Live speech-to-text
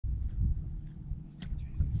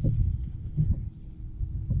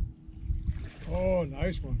Oh,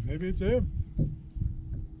 nice one. Maybe it's him.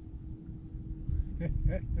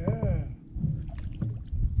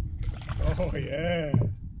 Oh, yeah.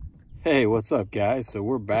 Hey, what's up, guys? So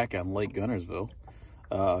we're back on Lake Gunnersville,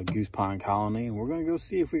 Goose Pond Colony, and we're going to go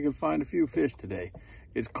see if we can find a few fish today.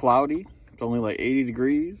 It's cloudy. It's only like 80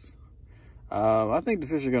 degrees. I think the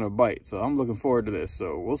fish are going to bite, so I'm looking forward to this.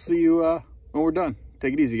 So we'll see you when we're done.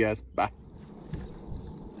 Take it easy, guys. Bye.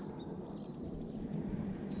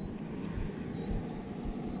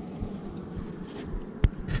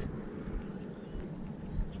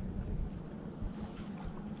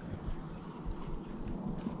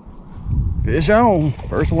 Fish on.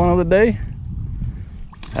 First one of the day.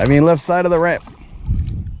 Having left side of the ramp.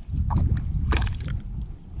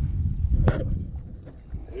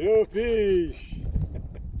 Little fish.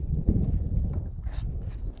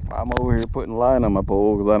 I'm over here putting line on my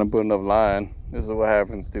pole because I didn't put enough line. This is what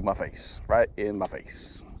happens to my face. Right in my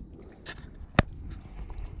face.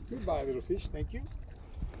 Goodbye, little fish. Thank you.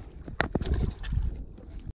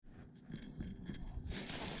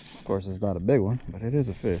 Of course, it's not a big one, but it is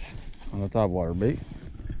a fish on the topwater bait.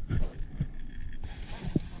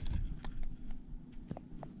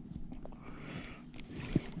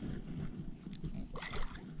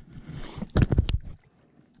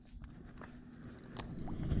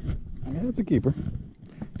 Yeah, it's a keeper.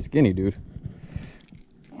 Skinny dude.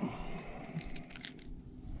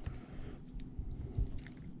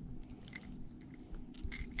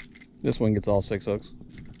 This one gets all 6 hooks.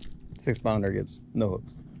 6 pounder gets no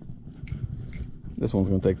hooks. This one's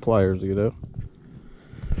gonna take pliers to get out.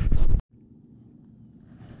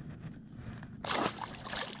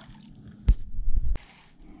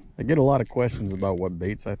 I get a lot of questions about what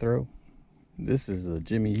baits I throw. This is a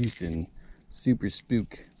Jimmy Houston Super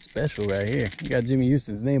Spook Special right here. You got Jimmy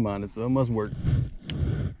Houston's name on it, so it must work.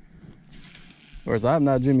 Of course, I'm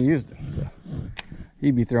not Jimmy Houston, so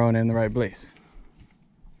he'd be throwing it in the right place.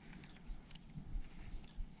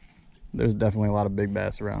 There's definitely a lot of big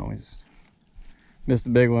bass around. We just missed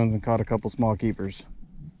the big ones and caught a couple small keepers.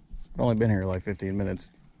 I've only been here like 15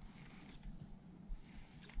 minutes.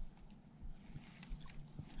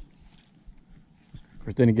 Of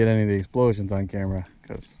course, didn't get any of the explosions on camera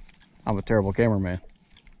because I'm a terrible cameraman.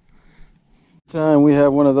 Time we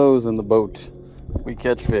have one of those in the boat, we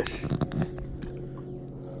catch fish.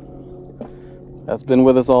 That's been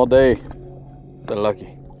with us all day. The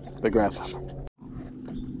lucky, the grasshopper.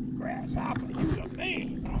 Grasshopper, you the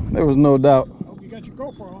man. There was no doubt. Hope you got your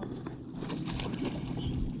GoPro on.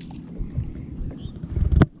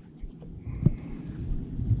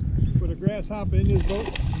 Put a grasshopper in this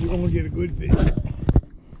boat, you're gonna get a good fish.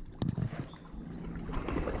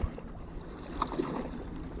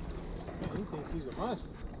 He thinks he's a monster.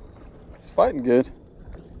 He's fighting good.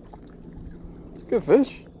 It's a good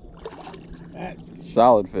fish. That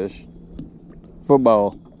Solid fish.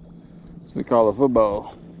 Football. That's what we call a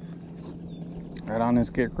football. Right on this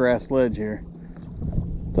grass ledge here.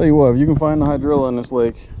 Tell you what, if you can find the hydrilla in this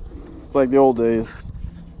lake, it's like the old days.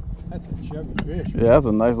 That's a chubby fish. Yeah, that's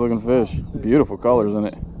a nice looking fish. Beautiful colors in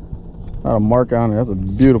it. Not a mark on it. That's a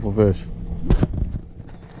beautiful fish.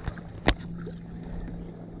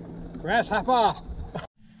 Grasshopper.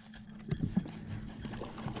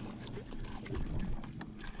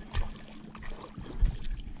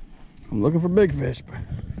 I'm looking for big fish, but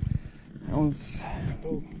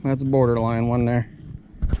that's a borderline one there.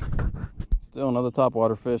 Still another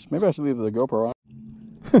topwater fish. Maybe I should leave the GoPro on.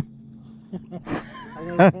 I'm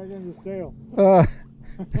gonna tug in his tail.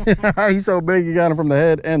 He's so big you got him from the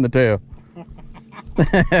head and the tail.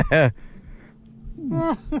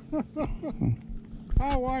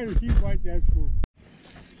 How wide is he like that for?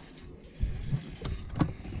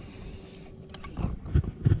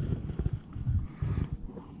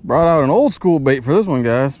 Brought out an old school bait for this one,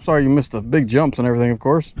 guys. Sorry you missed the big jumps and everything, of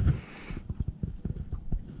course.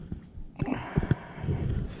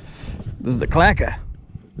 This is the clacker.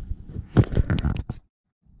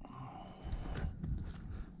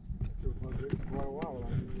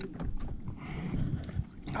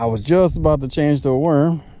 I was just about to change to a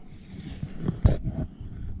worm.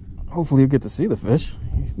 Hopefully you'll get to see the fish.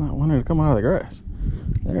 He's not wanting to come out of the grass.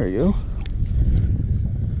 There you go.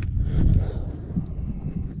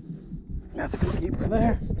 That's a good keeper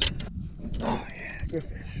there. Oh yeah, good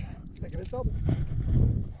fish. Taking a double.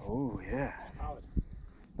 Oh yeah. Solid.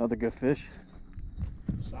 Another good fish.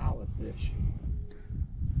 Solid fish.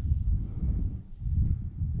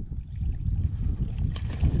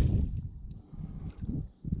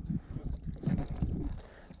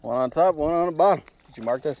 One on top, one on the bottom. Did you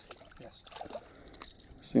mark this? Yes.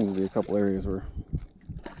 Seems to be a couple areas where.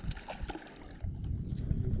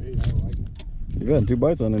 Good bait, I like it. You've had 2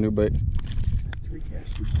 bites on the new bait. 3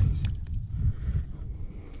 casts, 2 bites.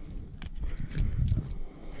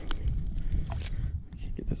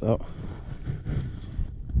 Get this out.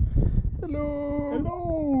 Hello.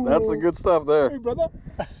 Hello. That's the good stuff there. Hey, brother.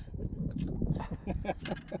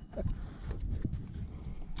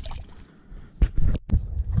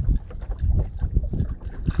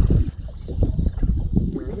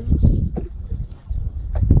 There it is.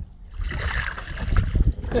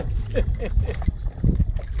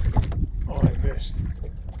 Oh, I missed.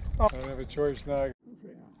 Oh. I don't have a choice now.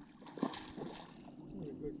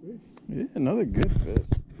 Yeah, another good fish.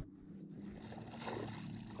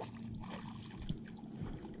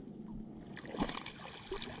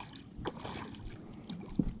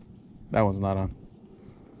 That one's not on.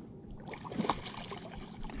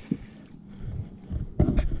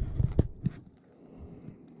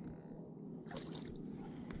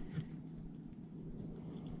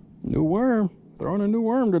 New worm. Throwing a new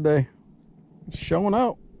worm today. It's showing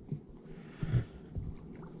out.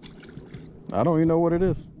 I don't even know what it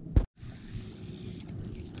is.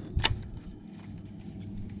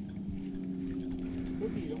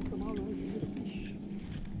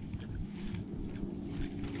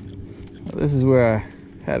 This is where I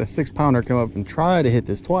had a 6-pounder come up and try to hit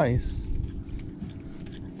this twice,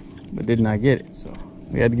 but did not get it, so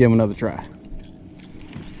we had to give him another try.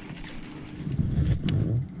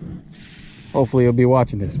 Hopefully he'll be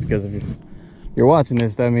watching this, because if you're watching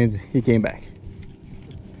this, that means he came back.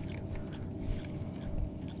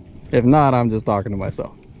 If not, I'm just talking to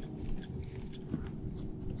myself.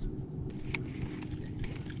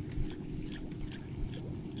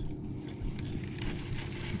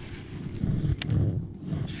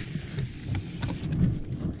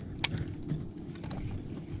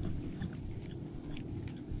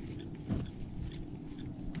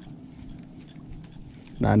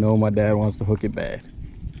 I know my dad wants to hook it bad.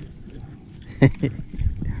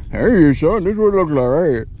 Hey, son, this is what it looks like right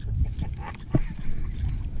here.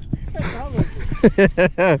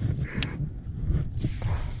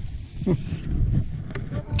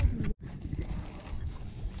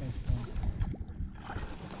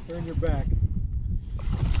 Turn your back.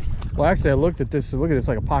 Well, actually, I looked at this. Look at this,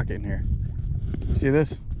 like a pocket in here. See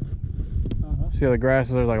this? See how the grass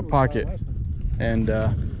is? There's like a pocket. And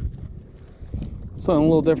something a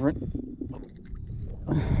little different.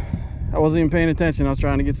 I wasn't even paying attention. I was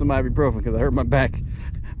trying to get some ibuprofen because I hurt my back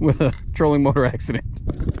with a trolling motor accident.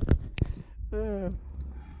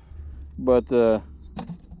 But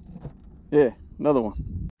yeah, another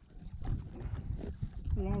one.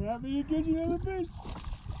 I'm happy to get you another fish.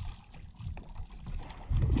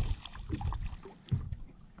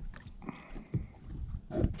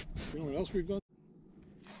 You know what else we've done?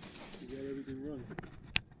 We got everything running.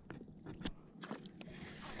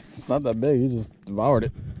 It's not that big. He just devoured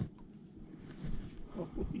it.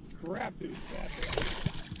 Holy crap, dude.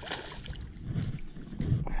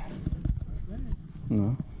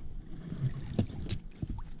 No.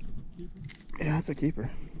 Yeah, it's a keeper.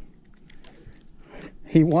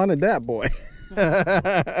 He wanted that boy. I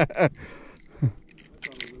thought it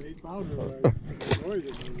was an 8-pounder. Right?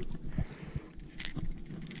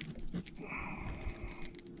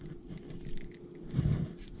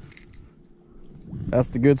 That's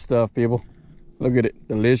the good stuff, people. Look at it.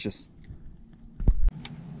 Delicious.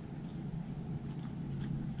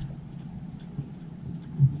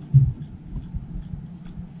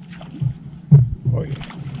 Oh, yeah.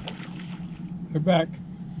 They're back.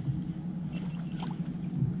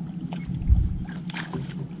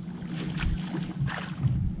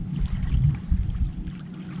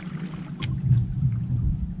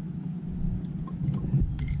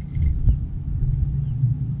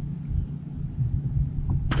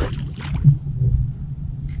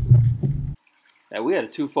 Yeah, we had a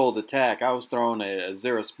twofold attack. I was throwing a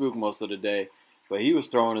zero spook most of the day, but he was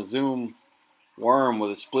throwing a zoom worm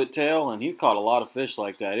with a split tail, and he caught a lot of fish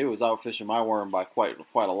like that. It was out fishing my worm by quite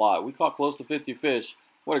a lot. We caught close to 50 fish.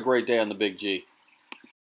 What a great day on the Big G.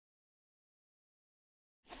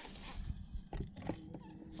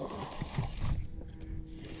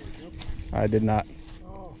 I did not.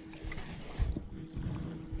 Oh.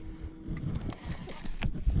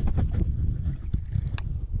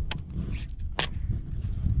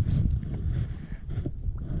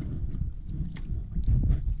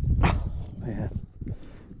 Man,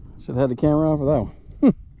 should have had the camera on for that one.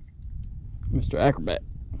 Mr. Acrobat.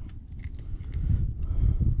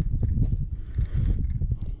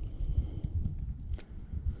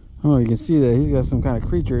 Oh, you can see that he's got some kind of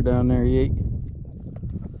creature down there he ate.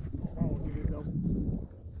 Oh, did it go?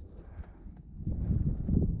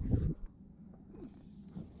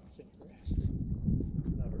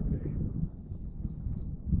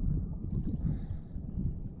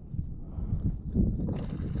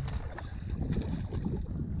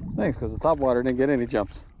 Thanks, because the topwater didn't get any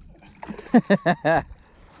jumps.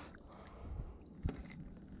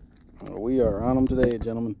 We are on them today,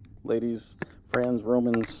 gentlemen, ladies, friends,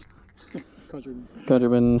 Romans,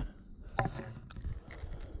 countrymen.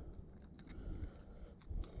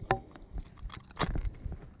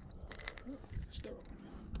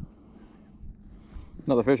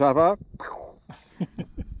 Another fish, high five.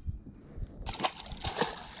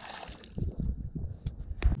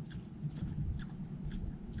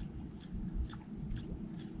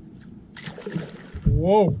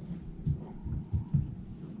 Whoa.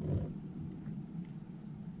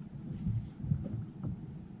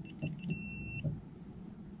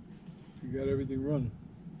 You got everything running.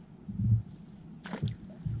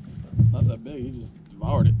 It's not that big, he just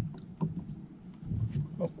devoured it.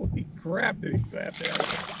 Holy crap, did he grab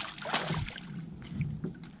that?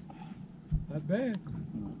 Not bad.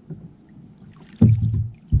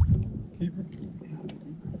 Keeper.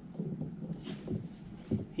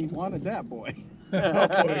 He wanted that boy. Oh,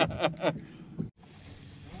 boy.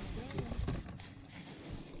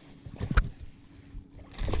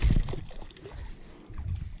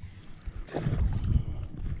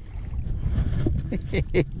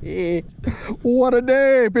 What a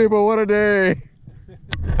day, people, what a day.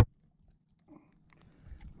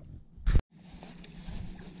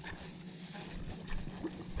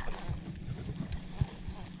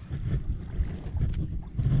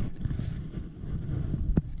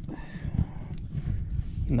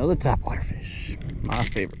 Another topwater fish, my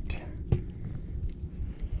favorite.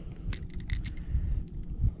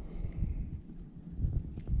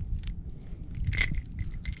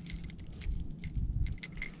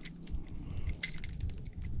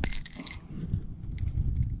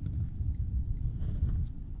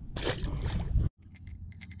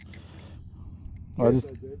 All 3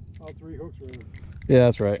 hooks were in. Yeah,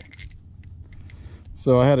 that's right.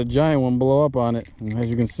 So I had a giant one blow up on it, and as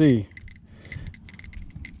you can see,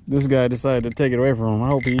 this guy decided to take it away from him. I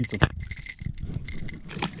hope he eats him.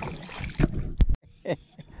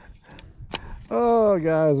 Oh,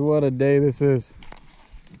 guys, what a day this is.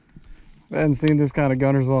 I hadn't seen this kind of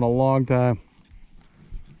Guntersville in a long time.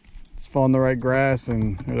 Just found the right grass,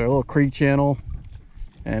 and there's a little creek channel,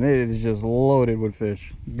 and it is just loaded with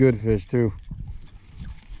fish. Good fish, too.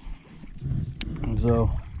 And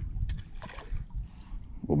so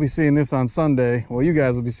we'll be seeing this on Sunday. Well, you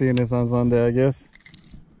guys will be seeing this on Sunday, I guess.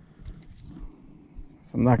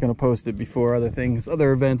 So I'm not going to post it before other events.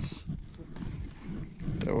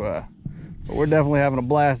 So, but we're definitely having a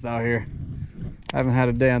blast out here. I haven't had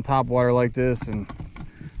a day on topwater like this, and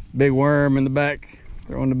big worm in the back,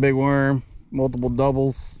 throwing the big worm, multiple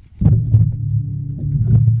doubles.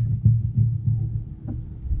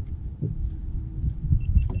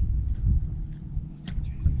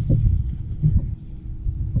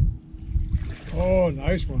 Oh,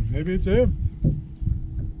 nice one. Maybe it's him.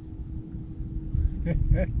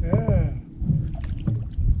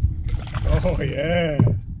 Oh, yeah.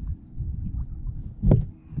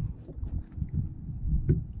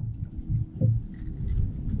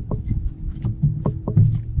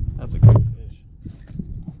 That's a good fish.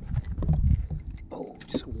 Oh,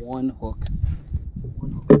 just one hook.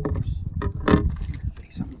 One hook, of course.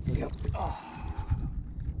 Oh.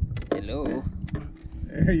 Hello.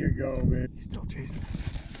 There you go, man. He's still chasing.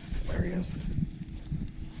 There he is.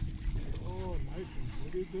 Oh, nice one.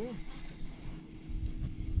 Look at them.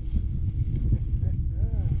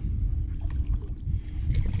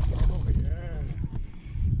 Oh, yeah.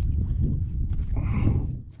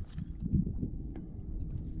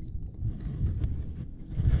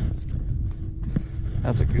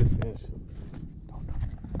 That's a good fish.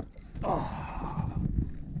 Oh.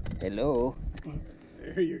 Hello.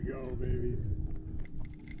 There you go, baby.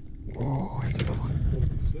 Oh, that's a good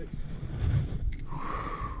one. 6.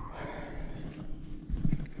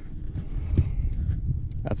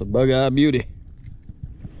 That's a bug-eye beauty.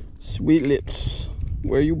 Sweet lips.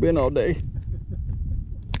 Where you been all day?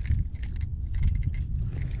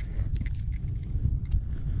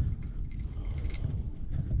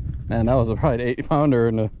 Man, that was a probably 8-pounder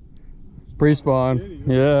in the pre-spawn.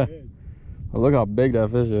 Yeah. Well, look how big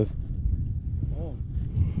that fish is. Oh.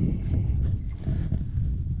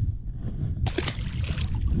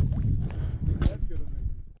 That's gonna make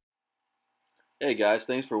it. Hey guys,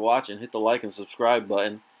 thanks for watching. Hit the like and subscribe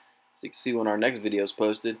button so you can see when our next video is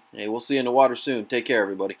posted. Hey, we'll see you in the water soon. Take care,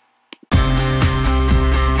 everybody.